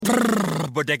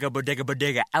Bodega, bodega,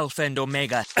 bodega, alpha and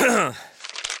omega.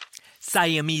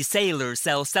 Siamese sailors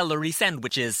sell celery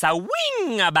sandwiches.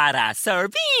 Sawing-a-bada,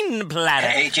 serving platter.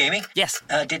 Hey, Jamie? Yes?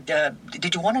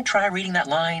 Did you want to try reading that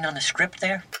line on the script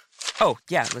there? Oh,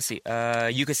 yeah, let's see.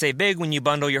 You could save big when you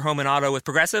bundle your home and auto with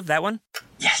Progressive, that one?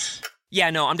 Yes. Yeah,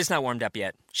 no, I'm just not warmed up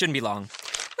yet. Shouldn't be long.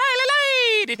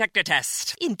 Detector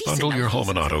test. Bundle your home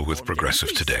and auto with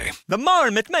Progressive today. The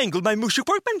marmot mangled my mushu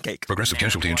pork pancake. Progressive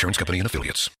Casualty Insurance Company and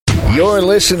Affiliates. You're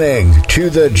listening to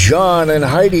the John and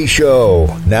Heidi Show.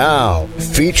 Now,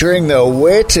 featuring the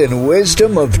wit and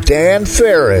wisdom of Dan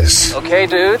Farris. Okay,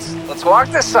 dudes, let's walk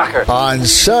this sucker. On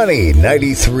Sunny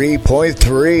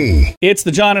 93.3. It's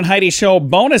the John and Heidi Show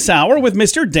bonus hour with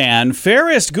Mr. Dan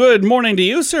Farris. Good morning to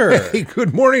you, sir. Hey,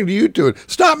 good morning to you two.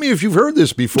 Stop me if you've heard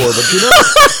this before, but you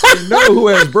know who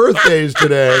has birthdays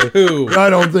today? Who? I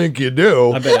don't think you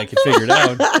do. I bet I could figure it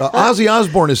out. Ozzy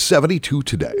Osbourne is 72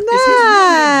 today.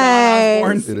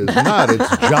 Osbourne? It is not.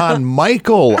 It's John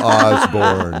Michael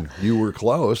Osbourne. You were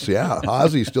close. Yeah.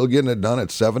 Ozzy's still getting it done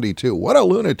at 72. What a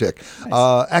lunatic.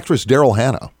 Actress Daryl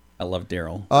Hannah. I love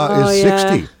Daryl. Is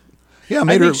 60. Yeah,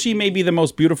 I think she may be the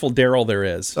most beautiful Daryl there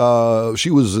is.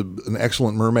 She was an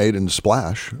excellent mermaid in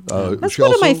Splash. That's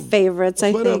one of my favorites,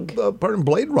 I think. A part in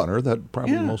Blade Runner that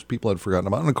probably most people had forgotten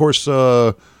about. And, of course,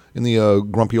 in the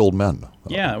Grumpy Old Men.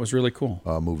 Yeah, it was really cool.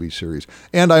 Movie series.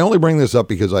 And I only bring this up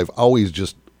because I've always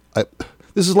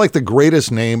this is like the greatest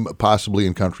name possibly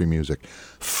in country music.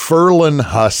 Ferlin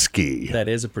Husky. That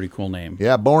is a pretty cool name.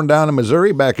 Yeah, born down in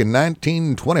Missouri back in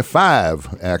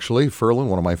 1925, actually. Ferlin,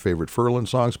 one of my favorite Ferlin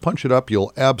songs. Punch it up.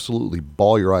 You'll absolutely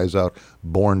bawl your eyes out.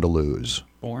 Born to lose.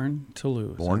 Born to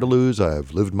lose. Born to lose.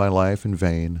 I've lived my life in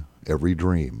vain. Every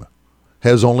dream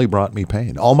has only brought me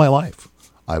pain. All my life,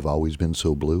 I've always been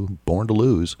so blue. Born to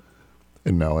lose.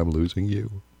 And now I'm losing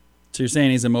you. So you're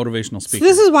saying he's a motivational speaker. So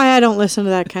this is why I don't listen to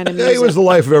that kind of music. It was the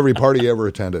life of every party he ever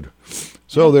attended.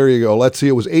 So there you go. Let's see.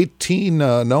 It was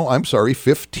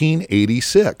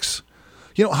 1586.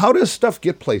 You know, how does stuff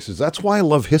get places? That's why I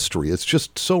love history. It's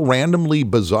just so randomly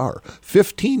bizarre.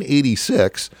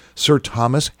 1586, Sir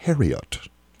Thomas Hariot.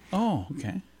 Oh,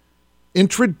 okay.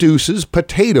 Introduces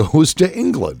potatoes to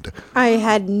England. I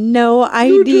had no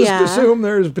idea. You just assume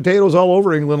there's potatoes all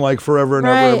over England like forever and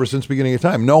ever since the beginning of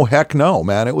time. No, heck no,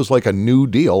 man. It was like a new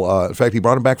deal. In fact, he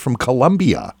brought them back from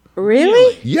Colombia.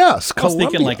 Really? Yes, I was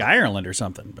thinking like Ireland or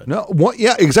something. But no,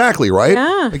 yeah, exactly, right?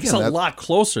 Yeah. Again, it's a lot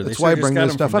closer. That's why I bring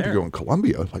this stuff up. You're going,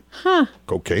 Colombia? Like,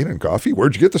 cocaine and coffee?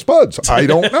 Where'd you get the spuds? I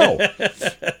don't know.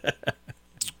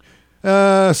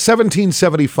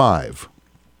 1775.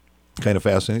 Kind of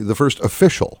fascinating. The first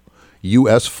official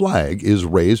U.S. flag is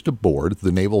raised aboard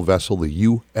the naval vessel, the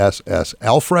USS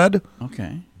Alfred.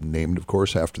 Okay. Named, of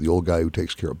course, after the old guy who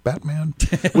takes care of Batman.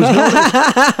 Was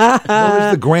known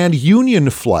as the Grand Union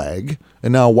flag.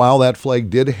 And now, while that flag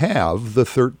did have the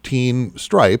 13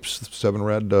 stripes, 7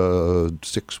 red,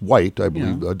 6 white, I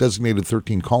believe, designated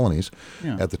 13 colonies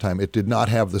at the time, it did not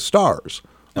have the stars.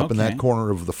 Up in that corner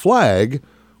of the flag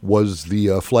was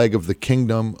the flag of the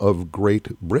Kingdom of Great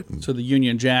Britain. So the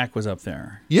Union Jack was up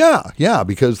there. Yeah,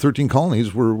 because 13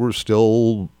 colonies were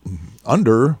still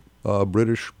under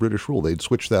British rule. They'd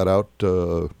switched that out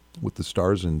with the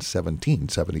stars in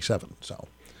 1777. So,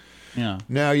 yeah.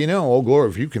 Now, oh, Gloria,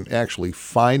 if you can actually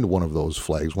find one of those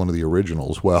flags, one of the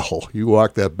originals, well, you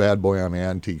walk that bad boy on the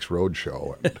Antiques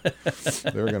Roadshow, and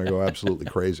they're going to go absolutely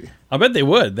crazy. I bet they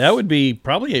would. That would be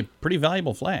probably a pretty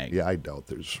valuable flag. Yeah, I doubt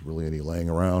there's really any laying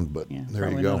around, but there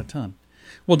you go. Not a ton.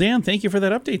 Well, Dan, thank you for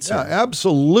that update, sir. Yeah,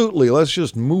 absolutely. Let's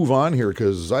just move on here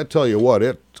because I tell you what,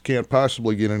 it can't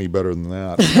possibly get any better than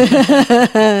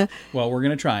that. Well, we're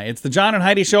going to try. It's the John and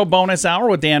Heidi Show bonus hour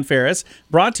with Dan Farris,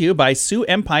 brought to you by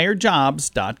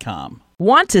SiouxEmpireJobs.com.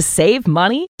 Want to save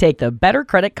money? Take the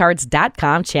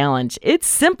BetterCreditCards.com challenge. It's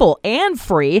simple and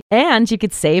free, and you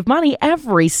could save money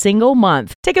every single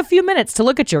month. Take a few minutes to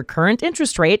look at your current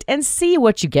interest rate and see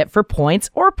what you get for points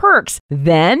or perks.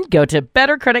 Then go to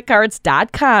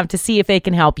BetterCreditCards.com to see if they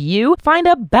can help you find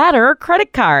a better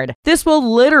credit card. This will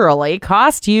literally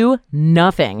cost you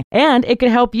nothing, and it could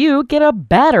help you get a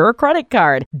better credit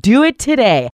card. Do it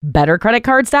today.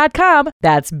 BetterCreditCards.com.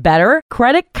 That's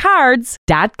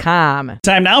BetterCreditCards.com.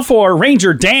 Time now for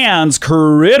Ranger Dan's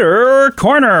Critter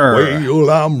Corner. Well,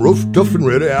 I'm rough, tough, and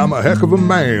ready. I'm a heck of a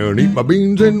man. Eat my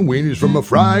beans and weenies from a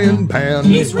frying pan.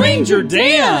 He's Ranger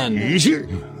Dan. Easy.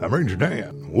 I'm Ranger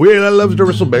Dan. Well, I loves to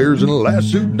wrestle bears and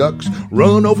lasso ducks.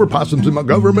 Run over possums in my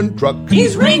government truck.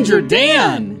 He's Ranger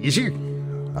Dan. Easy.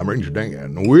 I'm Ranger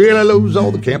Dan. Well, I loves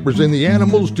all the campers and the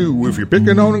animals too. If you're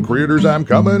picking on critters, I'm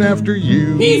coming after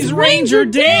you. He's Ranger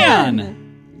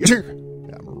Dan. Yes, sir.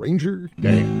 I'm Ranger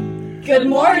Dan. Good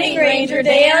morning, Ranger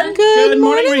Dan. Good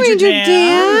morning, Ranger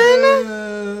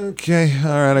Dan. Okay, all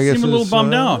right. I guess Seem a little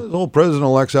bummed out. Old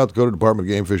President-elect South Dakota Department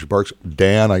of Game, Fish, and Parks,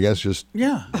 Dan. I guess just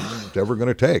ever going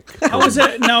to take. How is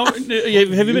that? Now, have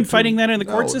you been fighting that in the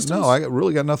court system? No, I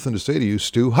really got nothing to say to you,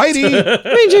 Stu. Heidi,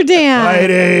 Ranger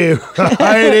Dan.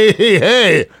 Heidi,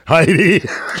 hey, Heidi.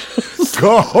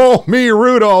 Call me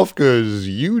Rudolph because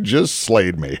you just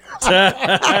slayed me.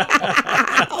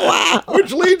 Wow.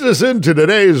 Which leads us into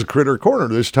today's Critter Corner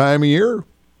this time of year.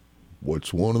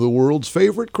 What's one of the world's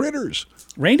favorite critters?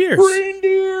 Reindeers.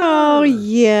 Oh,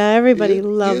 yeah. Everybody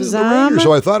loves them.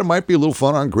 So I thought it might be a little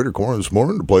fun on Critter Corner this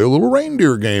morning to play a little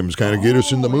reindeer games, kind of get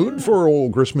us in the mood for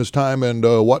old Christmas time and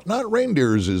whatnot.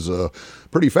 Reindeers is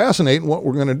pretty fascinating what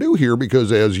we're going to do here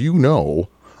because, as you know,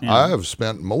 I've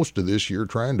spent most of this year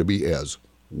trying to be as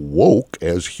woke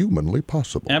as humanly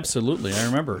possible. Absolutely, I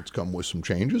remember. It's come with some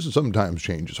changes, and sometimes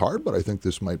change is hard, but I think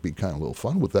this might be kind of a little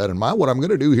fun with that in mind. What I'm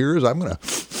going to do here is I'm going to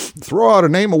throw out a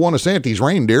name of one of Santa's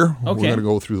reindeer. Okay. We're going to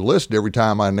go through the list. Every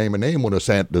time I name a name one of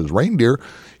Santa's reindeer,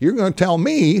 you're going to tell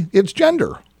me its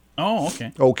gender. Oh,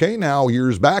 okay. Okay, now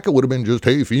years back it would have been just,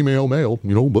 hey, female, male,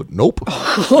 but nope.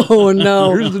 Oh,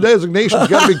 no. Here's the designation. You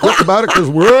got to be quick about it because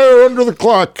we're under the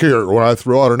clock here. When I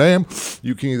throw out a name,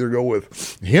 you can either go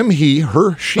with him, he,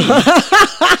 her, she,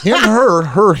 him,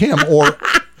 her, him, or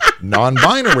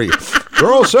non-binary.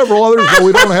 There are several others, but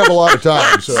we don't have a lot of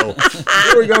time. So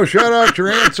here we go. Shout out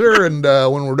your answer, and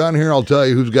when we're done here, I'll tell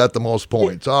you who's got the most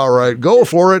points. All right, go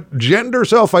for it. Gender,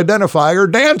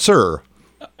 self-identifier, dancer.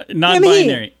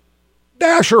 Non-binary.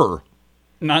 Dasher.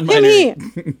 Non-binary.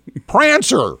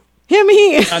 Prancer. Him,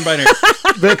 he. Non-binary.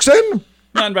 Vixen.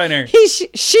 Non-binary. He,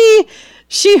 she,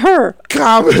 her.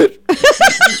 Comet.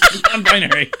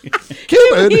 Non-binary.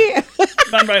 Cupid.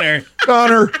 Non-binary.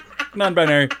 Donner.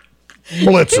 Non-binary.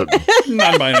 Blitzen.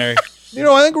 Non-binary.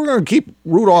 I think we're going to keep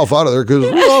Rudolph out of there because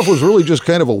Rudolph was really just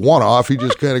kind of a one-off. He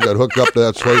just kind of got hooked up to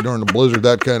that sleigh during the blizzard,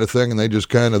 that kind of thing, and they just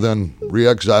kind of then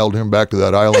re-exiled him back to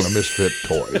that island of misfit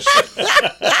toys.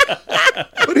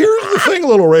 But here's the thing,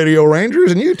 little radio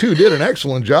rangers, and you two did an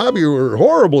excellent job. You were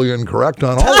horribly incorrect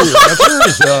on all your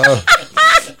answers.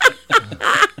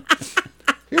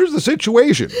 Here's the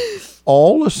situation.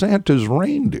 All of Santa's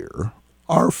reindeer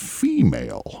are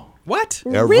female. What?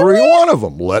 Every one of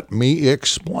them. Let me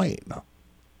explain.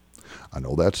 I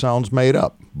know that sounds made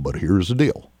up, but here's the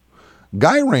deal.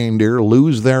 Guy reindeer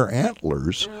lose their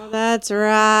antlers. Oh, that's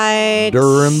right.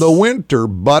 During the winter,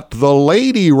 but the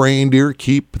lady reindeer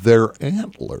keep their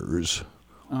antlers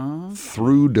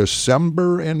through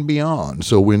December and beyond.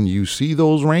 So when you see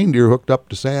those reindeer hooked up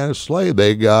to Santa's sleigh,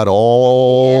 they got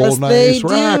all nice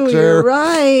racks there. You're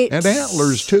right. And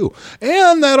antlers, too.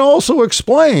 And that also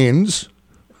explains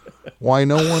why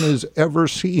no one has ever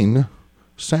seen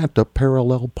Santa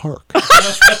Parallel Park.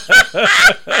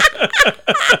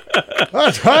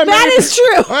 That is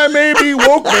true. I may be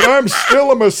woke, but I'm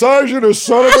still a misogynist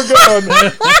son of a gun.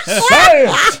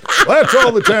 Science! That's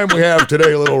all the time we have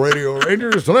today, little radio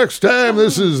rangers. Till next time,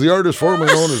 this is the artist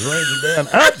formerly known as Ranger Dan.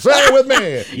 Outside with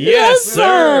me. Yes,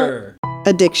 sir.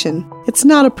 Addiction. It's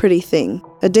not a pretty thing.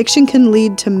 Addiction can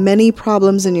lead to many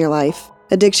problems in your life.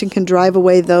 Addiction can drive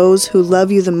away those who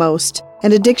love you the most.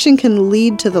 And addiction can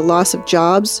lead to the loss of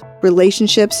jobs,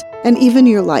 relationships, and even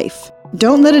your life.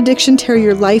 Don't let addiction tear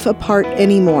your life apart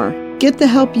anymore. Get the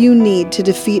help you need to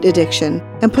defeat addiction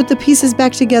and put the pieces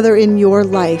back together in your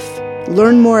life.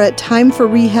 Learn more at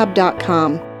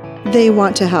timeforrehab.com. They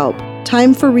want to help.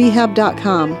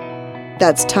 Timeforrehab.com.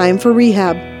 That's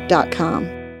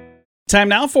timeforrehab.com. Time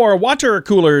now for Water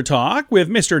Cooler Talk with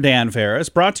Mr. Dan Farris,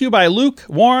 brought to you by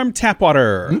Lukewarm Tap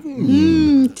Water.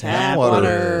 Tap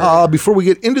water. Before we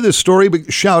get into this story, big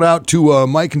shout out to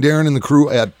Mike and Darren and the crew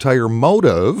at Tire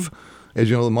Motive. As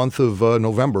you know, the month of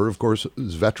November, of course,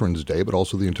 is Veterans Day, but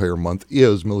also the entire month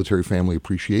is Military Family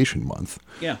Appreciation Month.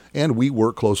 Yeah. And we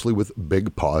work closely with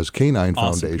Big Paws Canine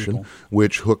Foundation, people.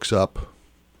 which hooks up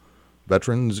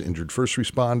veterans, injured first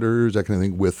responders, that kind of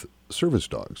thing, with service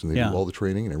dogs, and they do all the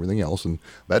training and everything else, and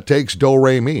that takes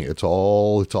do-re-mi. It's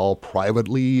all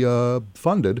privately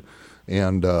funded,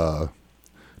 and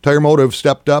Tire Motive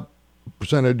stepped up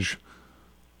percentage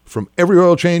from every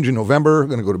oil change in November.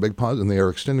 Going to go to Big Paws, and they are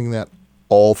extending that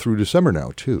all through December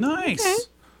now too. Nice. Okay.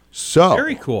 So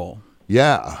very cool.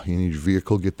 Yeah, you need your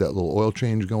vehicle, get that little oil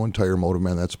change going. Tire Motive,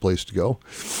 man, that's the place to go,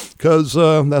 because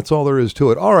that's all there is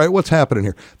to it. All right, what's happening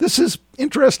here? This is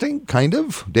interesting, kind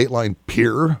of. Dateline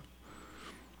Pierre.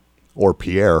 Or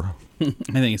Pierre. I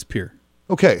think it's Pierre.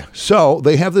 Okay, so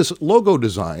they have this logo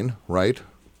design, right?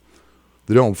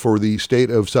 The dome for the state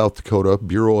of South Dakota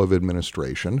Bureau of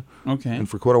Administration. Okay. And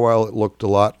for quite a while, it looked a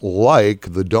lot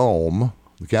like the dome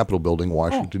the Capitol building,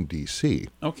 Washington, D.C.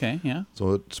 Okay, yeah.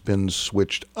 So it's been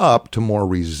switched up to more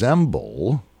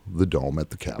resemble the dome at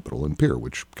the Capitol and Pier,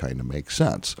 which kind of makes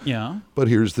sense. Yeah. But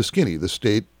here's the skinny. The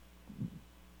State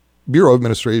Bureau of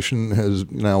Administration has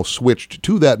now switched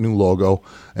to that new logo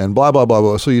and blah, blah, blah,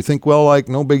 blah. So you think, well, like,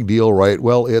 no big deal, right?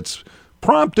 Well, it's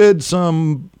prompted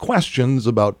some questions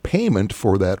about payment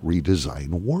for that redesign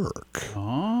work.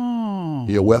 Oh.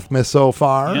 You with me so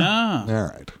far? Yeah. All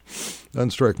right.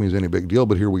 Doesn't strike me as any big deal,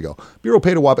 but here we go. Bureau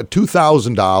paid a whopping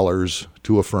 $2,000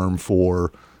 to a firm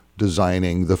for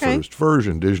designing the first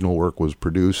version. Additional work was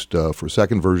produced for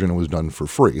second version. It was done for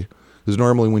free. Because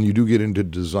normally when you do get into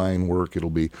design work,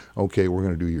 it'll be, okay, we're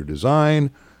going to do your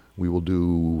design. We will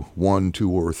do 1,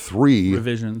 2, or 3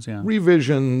 revisions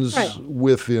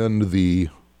within the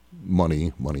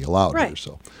money allowed here.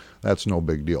 So that's no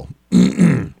big deal.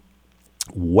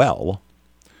 Well,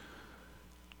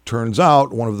 turns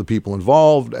out one of the people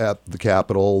involved at the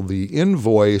Capitol, the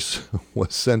invoice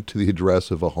was sent to the address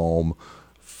of a home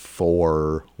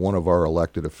for one of our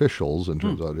elected officials, and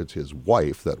turns out it's his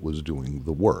wife that was doing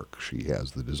the work. She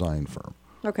has the desigin firm.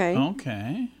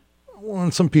 Okay. Well,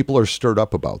 and some people are stirred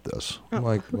up about this.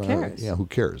 Like, who cares? Who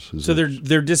cares? So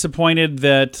they're disappointed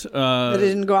that that it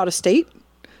didn't go out of state?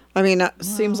 I mean, that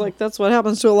seems like that's what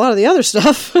happens to a lot of the other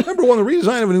stuff. Number one, the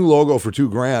redesign of a new logo for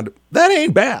 $2,000, that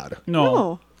ain't bad.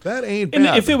 No. That ain't and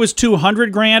bad. if it was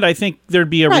 $200,000, I think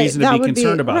there'd be a reason to be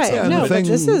concerned about something. No, but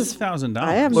this is $1,000.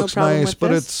 I have looks no problem nice, with but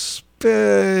this.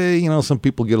 it's some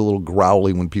people get a little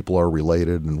growly when people are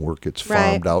related and work gets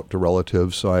farmed out to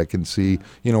relatives. So I can see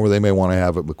where they may want to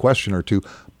have it with a question or two.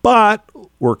 But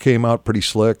work came out pretty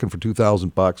slick, and for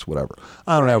 $2,000, whatever.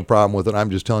 I don't have a problem with it.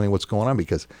 I'm just telling you what's going on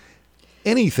because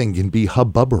anything can be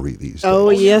hubbubbery these days. Oh,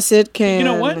 yes, it can. You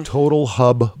know what? Total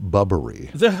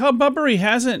hubbubbery. The hubbubbery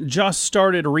hasn't just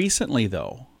started recently,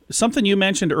 though. Something you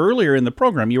mentioned earlier in the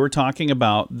program, you were talking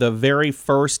about the very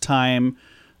first time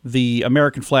the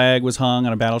American flag was hung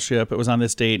on a battleship. It was on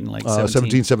this date in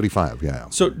 1775, yeah.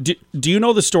 So do you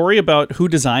know the story about who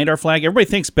designed our flag? Everybody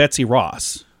thinks Betsy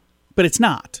Ross, but it's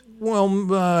not.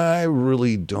 Well, I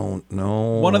really don't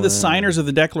know. One of the signers of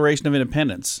the Declaration of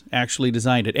Independence actually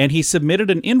designed it, and he submitted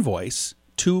an invoice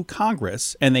to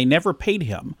Congress, and they never paid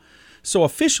him. So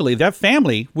officially, that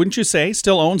family, wouldn't you say,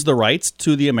 still owns the rights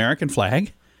to the American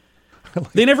flag?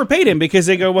 They never paid him because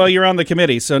they go, well, you're on the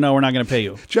committee, so no, we're not going to pay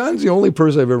you. John's the only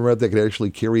person I've ever met that could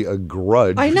actually carry a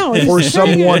grudge for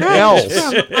someone else.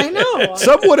 I know.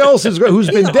 Someone else who's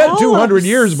been dead 200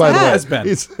 years, by the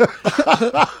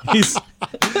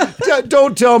way.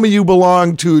 Don't tell me you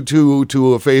belong to a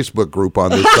Facebook group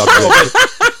on this subject.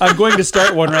 I'm going to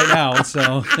start one right now.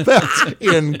 So that's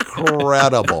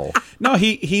incredible. No,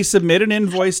 he submitted an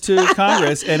invoice to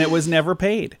Congress, and it was never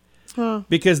paid.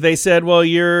 Because they said, well,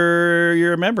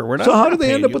 you're a member. We're not. So how did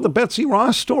they end up with the Betsy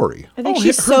Ross story? I think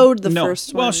she sewed the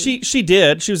first one. Well, she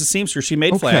did. She was a seamstress. She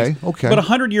made flags. Okay. But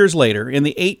 100 years later, in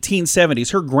the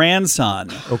 1870s, her grandson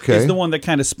is the one that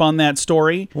kind of spun that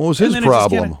story. What was his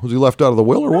problem? Was he left out of the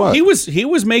will or what? He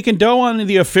was making dough on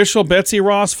the official Betsy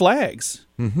Ross flags.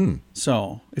 Mm-hmm.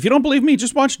 So if you don't believe me,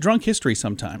 just watch Drunk History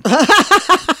sometime.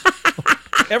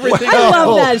 Everything I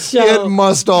love that show. It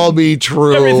must all be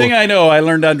true. Everything I know, I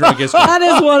learned on Drunk History. That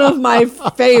is one of my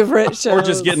favorite shows. Or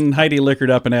just getting Heidi liquored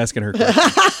up and asking her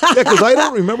questions. Yeah, because I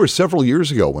don't remember several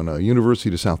years ago when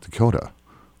University of South Dakota,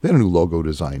 they had a new logo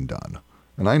design done.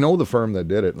 And I know the firm that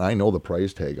did it, and I know the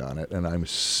price tag on it, and I'm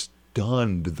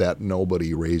stunned that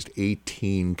nobody raised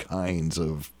 18 kinds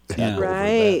of heck over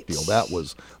that deal. That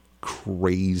was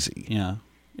crazy. Yeah.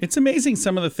 It's amazing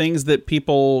some of the things that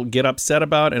people get upset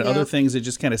about and other things that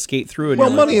just kind of skate through.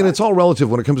 Well, money, and it's all relative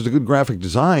when it comes to good graphic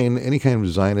design. Any kind of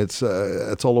design, it's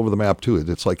all over the map, too.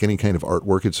 It's like any kind of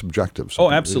artwork. It's subjective. So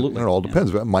absolutely. It all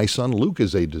depends. My son, Luke,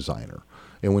 is a designer.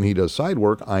 And when he does side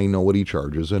work, I know what he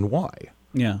charges and why.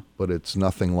 Yeah. But it's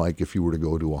nothing like if you were to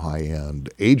go to a high-end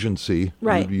agency,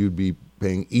 right. you'd be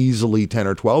paying easily 10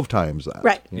 or 12 times that.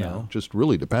 Right. You know, just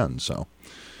really depends, so...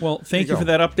 Well, thank you for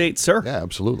that update, sir. Yeah,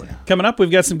 absolutely. Coming up,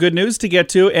 we've got some good news to get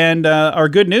to, and our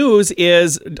good news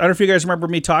is, I don't know if you guys remember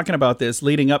me talking about this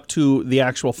leading up to the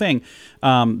actual thing.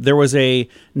 There was a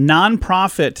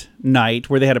nonprofit night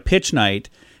where they had a pitch night,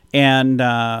 and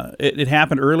it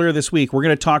happened earlier this week. We're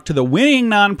going to talk to the winning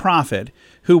nonprofit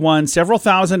who won several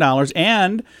 $1,000s,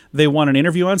 and they won an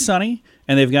interview on Sunny,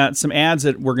 and they've got some ads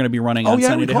that we're going to be running on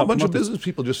Sunday to help a bunch of business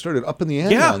people just started upping the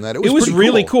ante on that. It was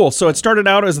really cool. So it started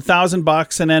out as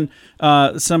 $1,000, and then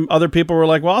some other people were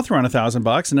like, well, I'll throw in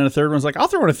 $1,000, and then a third one's like, I'll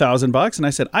throw in $1,000, and I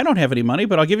said, I don't have any money,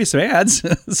 but I'll give you some ads.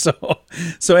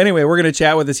 So anyway, we're going to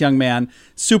chat with this young man.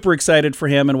 Super excited for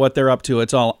him and what they're up to.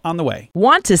 It's all on the way.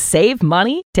 Want to save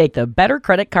money? Take the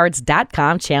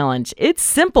bettercreditcards.com challenge. It's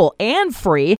simple and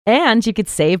free, and you could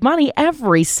save money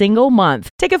every single month.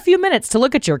 Take a few minutes to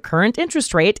look at your current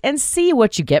interest rate and see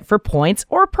what you get for points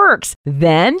or perks.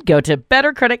 Then go to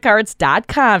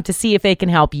bettercreditcards.com to see if they can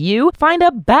help you find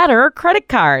a better credit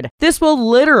card. This will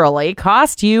literally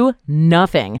cost you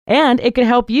nothing, and it could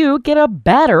help you get a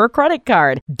better credit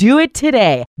card. Do it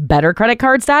today.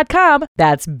 Bettercreditcards.com.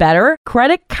 That's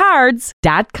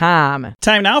bettercreditcards.com.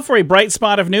 Time now for a bright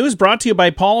spot of news brought to you by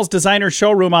Paul's Designer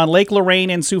Showroom on Lake Lorraine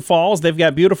in Sioux Falls. They've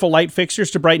got beautiful light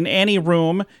fixtures to brighten any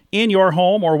room in your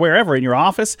home or wherever, in your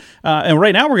office. And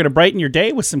right now we're going to brighten your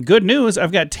day with some good news.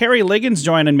 I've got Terry Liggins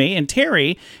joining me, and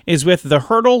Terry is with the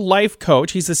Hurdle Life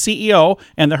Coach. He's the CEO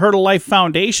and the Hurdle Life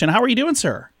Foundation. How are you doing,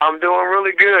 sir? I'm doing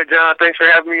really good, John. Thanks for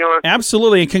having me on.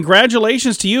 Absolutely. And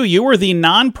congratulations to you. You were the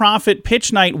nonprofit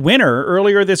pitch night winner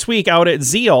earlier this week out at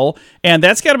Zeal, and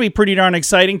that's got to be pretty darn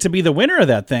exciting to be the winner of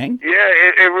that thing. Yeah,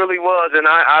 it really was, and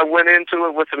I went into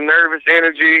it with some nervous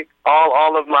energy.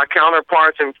 All of my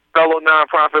counterparts and fellow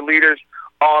nonprofit leaders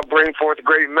all bring forth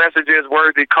great messages,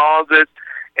 worthy causes,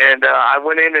 and I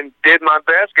went in and did my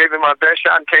best, gave it my best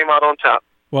shot, and came out on top.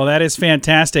 Well, that is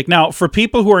fantastic. Now, for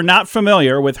people who are not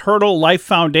familiar with Hurdle Life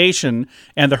Foundation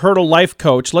and the Hurdle Life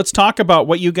Coach, let's talk about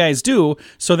what you guys do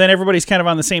so then everybody's kind of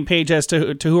on the same page as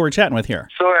to who we're chatting with here.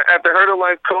 So at the Hurdle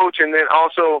Life Coach and then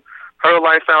also Hurdle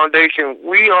Life Foundation,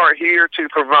 we are here to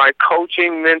provide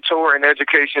coaching, mentor, and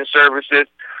education services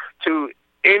to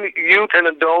any youth and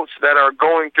adults that are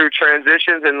going through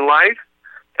transitions in life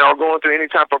or going through any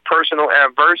type of personal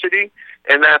adversity,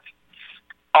 and that's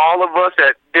all of us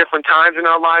at different times in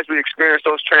our lives. We experience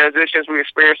those transitions, we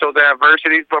experience those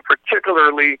adversities, but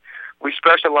particularly we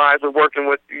specialize in working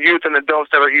with youth and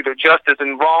adults that are either just as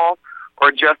involved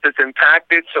or just as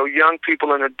impacted. So young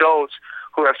people and adults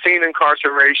who have seen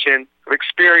incarceration, have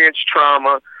experienced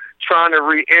trauma, trying to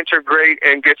reintegrate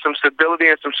and get some stability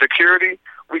and some security,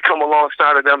 we come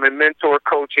alongside of them in mentor,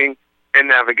 coaching, and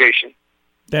navigation.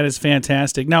 That is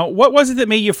fantastic. Now, what was it that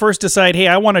made you first decide, hey,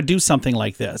 I want to do something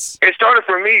like this? It started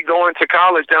for me going to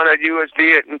college down at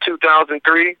USD in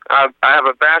 2003. I have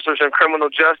a bachelor's in criminal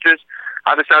justice.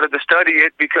 I decided to study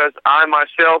it because I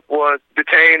myself was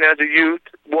detained as a youth,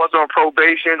 was on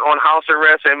probation, on house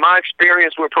arrest, and my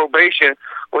experience with probation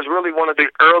was really one of the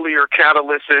earlier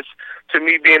catalysts to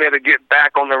me being able to get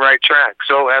back on the right track.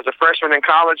 So as a freshman in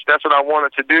college, that's what I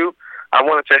wanted to do. I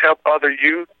wanted to help other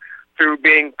youth through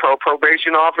being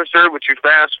probation officer, which you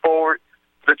fast forward,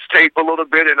 let's tape a little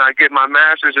bit, and I get my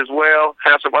master's as well,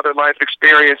 have some other life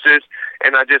experiences,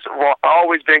 and I just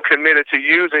always been committed to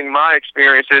using my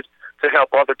experiences to help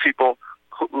other people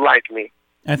like me.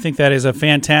 I think that is a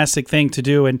fantastic thing to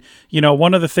do. And, you know,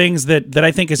 one of the things that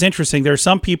I think is interesting, there are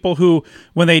some people who,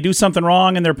 when they do something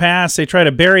wrong in their past, they try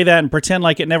to bury that and pretend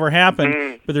like it never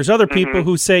happened. But there's other people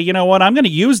who say, you know what, I'm going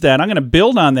to use that. I'm going to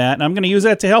build on that. And I'm going to use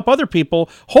that to help other people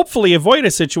hopefully avoid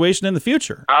a situation in the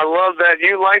future. I love that.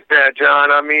 You like that,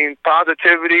 John. I mean,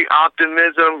 positivity,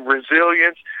 optimism,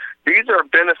 resilience, these are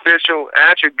beneficial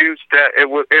attributes that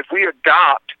if we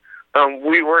adopt,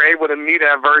 we were able to meet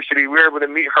adversity, we were able to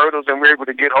meet hurdles, and we were able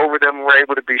to get over them, and we're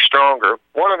able to be stronger.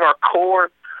 One of our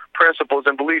core principles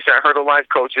and beliefs at Hurdle Life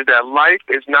Coach is that life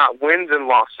is not wins and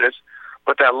losses,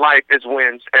 but that life is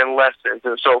wins and lessons.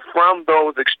 And so from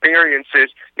those experiences,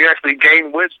 you actually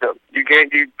gain wisdom. You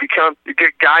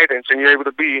get guidance, and you're able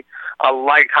to be a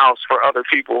lighthouse for other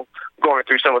people going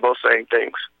through some of those same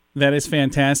things. That is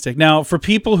fantastic. Now, for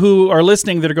people who are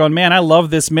listening that are going, man, I love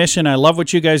this mission. I love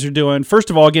what you guys are doing. First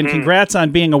of all, again, congrats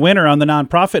on being a winner on the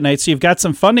nonprofit night. So you've got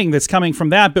some funding that's coming from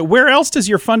that. But where else does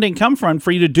your funding come from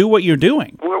for you to do what you're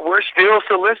doing? We're still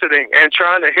soliciting and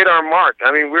trying to hit our mark.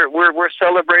 I mean, we're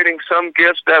celebrating some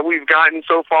gifts that we've gotten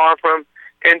so far from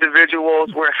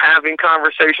individuals. We're having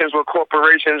conversations with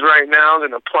corporations right now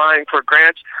and applying for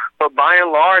grants. But by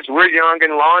and large, we're young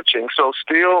and launching. So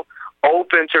still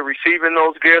open to receiving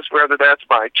those gifts, whether that's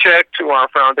by check to our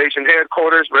foundation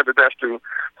headquarters, whether that's through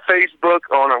Facebook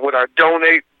with our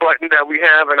donate button that we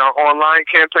have in our online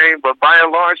campaign. But by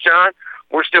and large, John,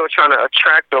 we're still trying to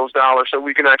attract those dollars so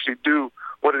we can actually do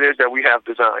what it is that we have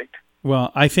designed.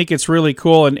 Well, I think it's really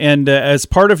cool, and as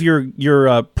part of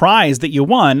your prize that you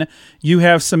won, you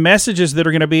have some messages that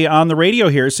are going to be on the radio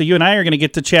here. So you and I are going to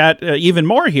get to chat even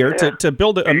more here to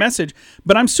build a message.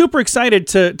 But I'm super excited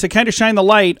to kind of shine the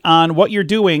light on what you're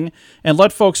doing and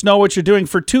let folks know what you're doing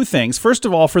for two things. First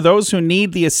of all, for those who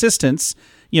need the assistance,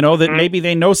 that maybe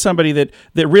they know somebody that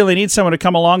really needs someone to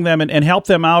come along them and help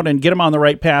them out and get them on the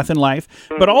right path in life.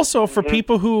 But also for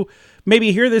people who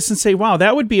maybe hear this and say, wow,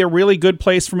 that would be a really good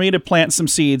place for me to plant some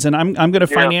seeds, and I'm going to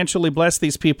financially bless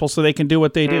these people so they can do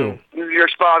what they do. You're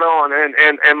spot on,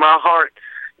 and my heart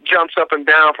jumps up and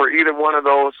down for either one of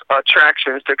those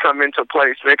attractions to come into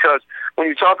place, because when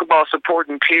you talk about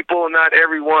supporting people, not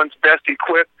everyone's best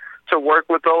equipped to work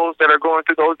with those that are going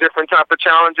through those different type of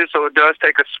challenges, so it does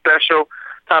take a special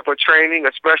type of training,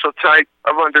 a special type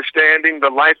of understanding. The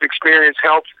life experience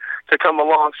helps to come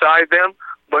alongside them.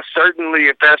 But certainly,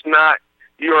 if that's not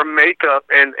your makeup,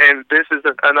 and this is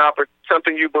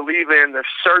something you believe in, there's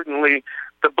certainly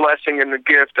the blessing and the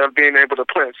gift of being able to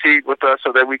plant seed with us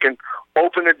so that we can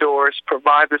open the doors,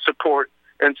 provide the support,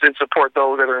 and support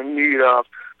those that are in need of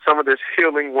some of this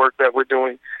healing work that we're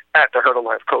doing at the Hurdle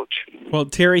Life Coach. Well,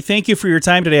 Terry, thank you for your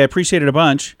time today. I appreciate it a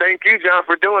bunch. Thank you, John,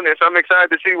 for doing this. I'm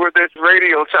excited to see where this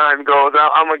radio time goes.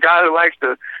 I'm a guy who likes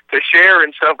to share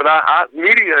and stuff, but I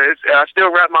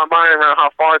still wrap my mind around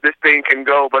how far this thing can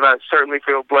go, but I certainly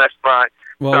feel blessed by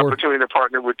the opportunity to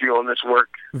partner with you on this work.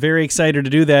 Very excited to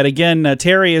do that. Again,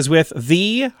 Terry is with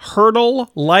The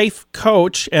Hurdle Life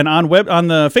Coach, and on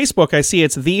the Facebook, I see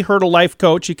it's The Hurdle Life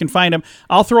Coach. You can find him.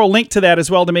 I'll throw a link to that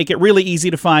as well to make it really easy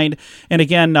to find. And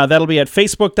again, that'll be at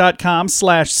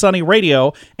facebook.com/Sunny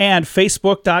Radio and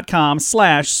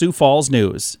facebook.com/Sioux Falls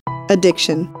News.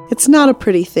 Addiction. It's not a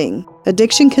pretty thing.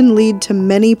 Addiction can lead to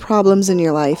many problems in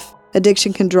your life.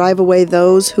 Addiction can drive away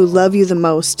those who love you the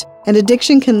most. And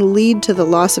addiction can lead to the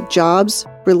loss of jobs,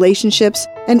 relationships,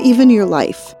 and even your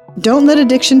life. Don't let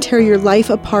addiction tear your life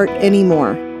apart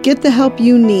anymore. Get the help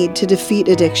you need to defeat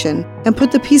addiction and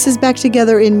put the pieces back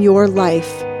together in your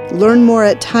life. Learn more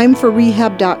at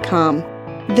timeforrehab.com.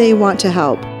 They want to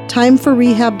help.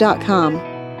 Timeforrehab.com.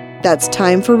 That's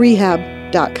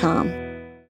timeforrehab.com.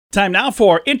 Time now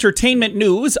for entertainment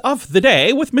news of the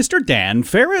day with Mr. Dan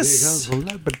Farris.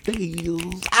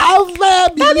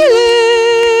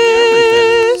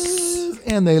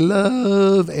 And they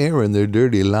love airing their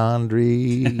dirty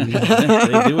laundry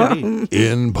They do indeed.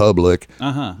 in public.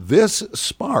 Uh-huh. This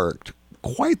sparked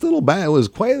quite little bad. It was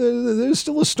there's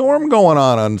still a storm going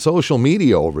on social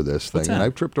media over this thing. And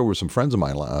I've tripped over some friends of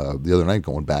mine the other night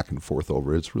going back and forth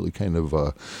over it. It's really kind of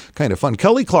fun.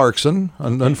 Kelly Clarkson,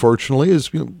 unfortunately,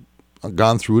 is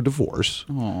gone through a divorce.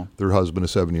 Oh. Their husband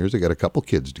of 7 years. They got a couple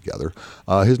kids together.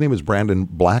 His name is Brandon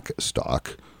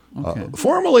Blackstock. Okay.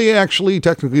 Formerly, actually,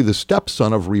 technically the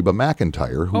stepson of Reba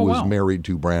McEntire, who was wow. married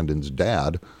to Brandon's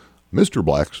dad, Mr.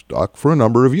 Blackstock, for a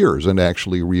number of years. And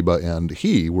actually, Reba and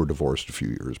he were divorced a few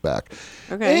years back.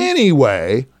 Okay.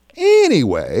 Anyway,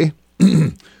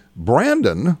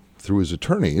 Brandon, through his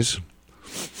attorneys,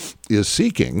 is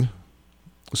seeking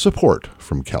support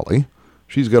from Kelly.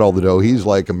 She's got all the dough. He's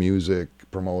like a music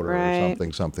promoter or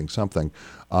something.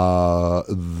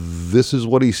 This is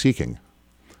what he's seeking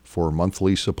for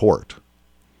monthly support.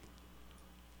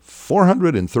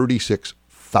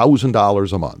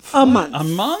 $436,000 a month. A month. A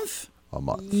month? A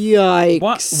month.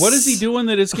 Yikes. What is he doing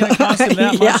that is going to cost him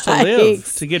that much to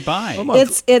live, to get by?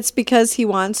 It's because he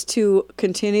wants to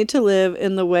continue to live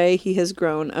in the way he has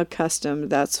grown accustomed.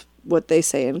 That's what they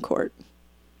say in court.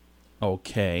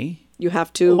 Okay. You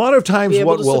have to. A lot of times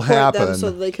what will happen them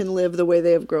so they can live the way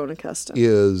they have grown accustomed.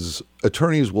 Is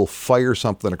attorneys will fire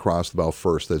something across the bow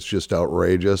first that's just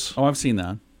outrageous. Oh, I've seen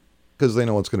that. Because they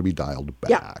know it's going to be dialed back.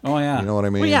 Yeah. Oh, yeah. You know what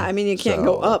I mean? Well, yeah, I mean, you can't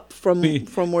go up from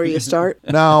where you start.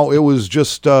 Now, it was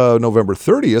just November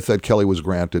 30th that Kelly was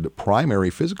granted primary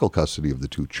physical custody of the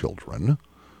two children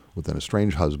with an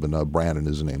estranged husband. Brandon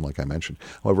is the name, like I mentioned.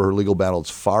 However, her legal battle is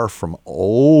far from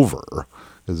over.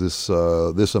 Because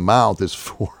this amount, this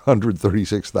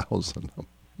 $436,000 a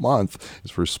month, is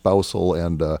for spousal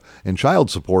and child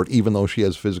support, even though she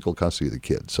has physical custody of the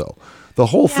kids. So the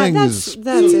whole thing is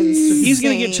that's insane. He's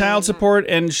going to get child support,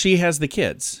 and she has the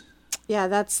kids. Yeah,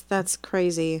 that's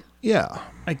crazy. Yeah,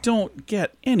 I don't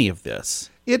get any of this.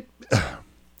 It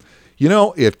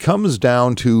comes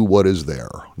down to what is there.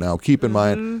 Now, keep in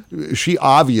mind, she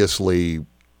obviously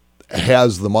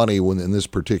has the money in this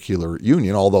particular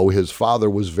union, although his father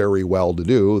was very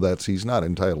well-to-do. He's not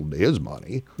entitled to his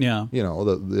money. Yeah.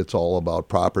 It's all about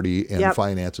property and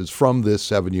finances from this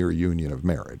 7-year union of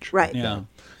marriage. Right. Yeah.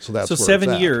 So that's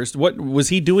 7 years. What was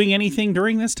he doing anything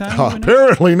during this time?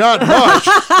 Apparently not much.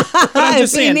 But I'm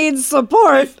just saying, he needs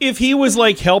support. If he was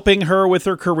like helping her with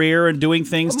her career and doing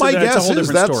things, my that's a guess whole is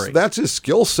different story. that's his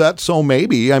skill set. So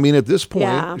maybe, I mean, at this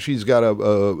point, she's got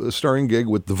a starring gig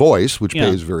with The Voice, which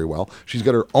pays very well. She's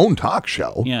got her own talk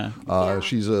show. Yeah.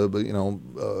 She's a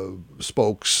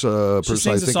spokesperson. She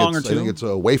sings a song or two. I think it's a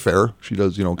Wayfair. She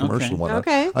does commercial and whatnot.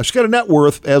 Okay. She's got a net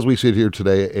worth, as we sit here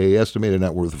today, a estimated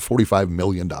net worth of $45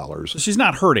 million. So she's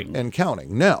not hurting and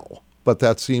counting. No. But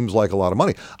that seems like a lot of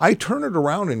money. I turn it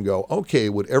around and go, okay,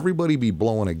 would everybody be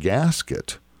blowing a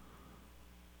gasket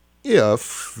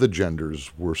if the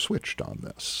genders were switched on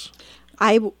this?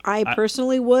 I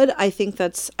personally would. I think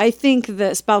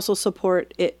that spousal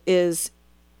support is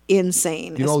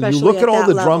insane. You look at all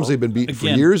the drums they've been beating for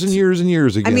years and years and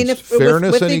years against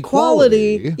fairness with and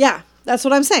equality. Yeah, that's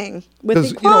what I'm saying. With I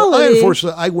equality.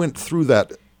 unfortunately went through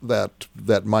that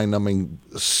mind-numbing,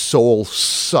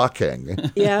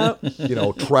 soul-sucking,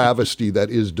 travesty that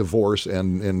is divorce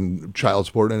and child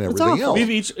support and everything else. We've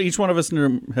each one of us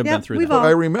have been through that. But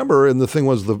I remember, and the thing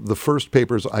was, the first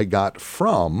papers I got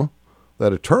from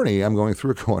that attorney, I'm going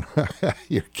through going,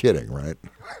 you're kidding, right?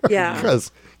 Yeah.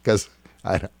 Because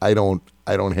I don't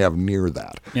have near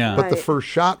that. Yeah. But the first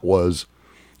shot was,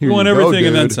 here you want go, everything dude.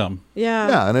 and then some. Yeah.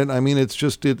 Yeah, and it's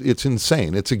just it's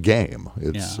insane. It's a game.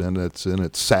 And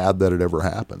it's sad that it ever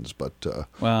happens. But a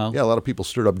lot of people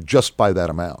stirred up just by that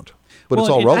amount. But it's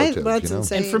all relative.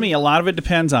 Insane. And for me, a lot of it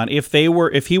depends on if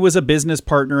he was a business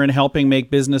partner and helping make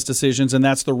business decisions, and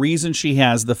that's the reason she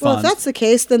has the funds. Well, if that's the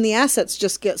case, then the assets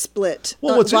just get split.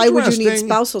 Well, why would you need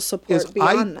spousal support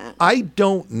beyond that? I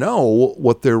don't know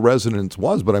what their residence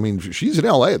was, but I mean, she's in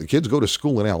L.A. The kids go to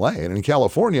school in L.A. And in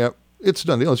California, it's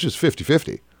done deal. It's just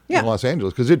 50-50 in Los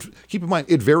Angeles. Because keep in mind,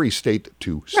 it varies state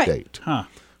to state. Huh.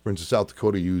 For instance, South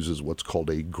Dakota uses what's called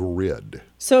a grid.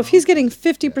 So if he's getting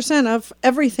 50% of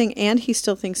everything and he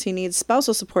still thinks he needs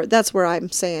spousal support, that's where I'm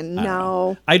saying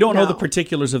no. I don't know the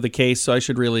particulars of the case, so I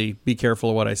should really be careful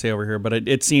of what I say over here. But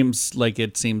it seems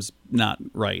not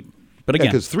right. But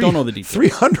again, don't know the details.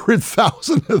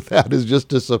 300,000 of that is just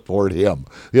to support him.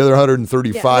 The other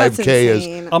 135K is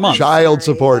a month. Child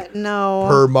support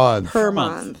per month. Per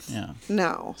month. Yeah.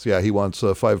 No. So he wants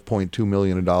 $5.2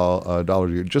 million a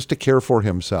year just to care for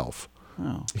himself.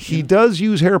 Oh, he does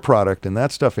use hair product, and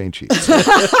that stuff ain't cheap.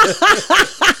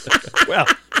 Well,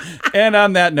 and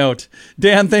on that note,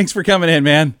 Dan, thanks for coming in,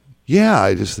 man.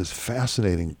 Yeah, this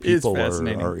fascinating. People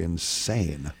are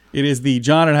insane. It is the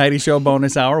John and Heidi Show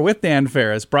bonus hour with Dan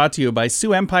Farris, brought to you by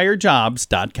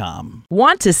SiouxEmpireJobs.com.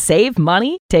 Want to save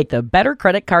money? Take the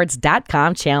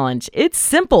BetterCreditCards.com challenge. It's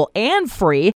simple and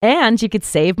free, and you could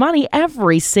save money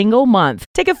every single month.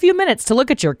 Take a few minutes to look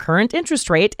at your current interest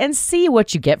rate and see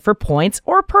what you get for points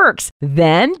or perks.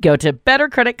 Then go to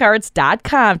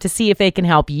BetterCreditCards.com to see if they can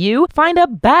help you find a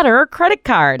better credit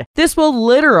card. This will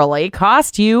literally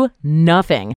cost you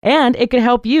nothing, and it could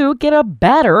help you get a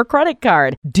better credit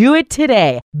card. Do it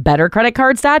today.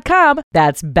 BetterCreditCards.com.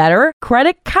 That's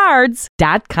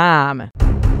BetterCreditCards.com.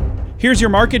 Here's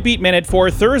your Market Beat Minute for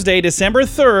Thursday, December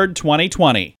 3rd,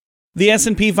 2020. The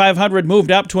S&P 500 moved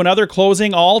up to another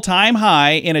closing all-time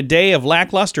high in a day of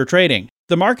lackluster trading.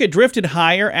 The market drifted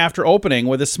higher after opening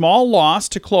with a small loss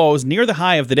to close near the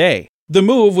high of the day. The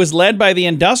move was led by the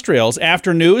industrials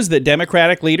after news that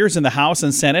Democratic leaders in the House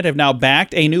and Senate have now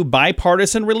backed a new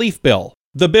bipartisan relief bill.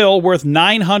 The bill, worth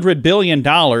 $900 billion,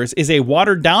 is a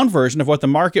watered-down version of what the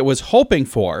market was hoping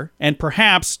for, and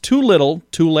perhaps too little,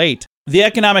 too late. The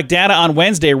economic data on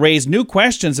Wednesday raised new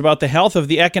questions about the health of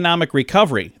the economic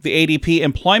recovery. The ADP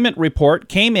employment report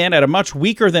came in at a much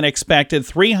weaker than expected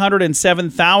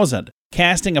 307,000,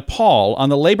 casting a pall on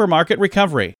the labor market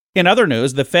recovery. In other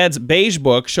news, the Fed's Beige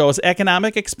Book shows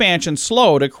economic expansion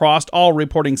slowed across all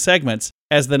reporting segments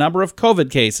as the number of COVID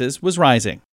cases was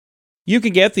rising. You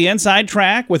can get the inside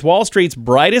track with Wall Street's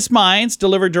brightest minds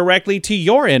delivered directly to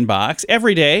your inbox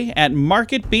every day at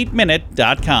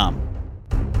MarketBeatMinute.com.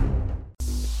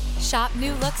 Shop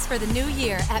new looks for the new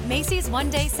year at Macy's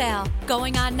one-day sale.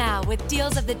 Going on now with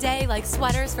deals of the day like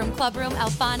sweaters from Clubroom,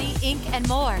 Alfani, Inc., and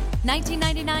more.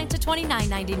 $19.99 to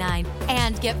 $29.99.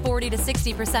 And get 40 to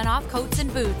 60% off coats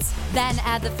and boots. Then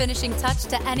add the finishing touch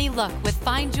to any look with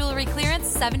fine jewelry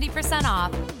clearance 70%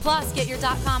 off. Plus, get your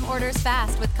 .com orders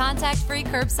fast with contact-free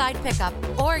curbside pickup.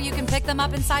 Or you can pick them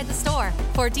up inside the store.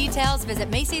 For details,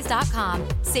 visit Macys.com.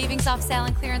 Savings off sale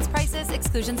and clearance prices.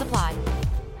 Exclusions apply.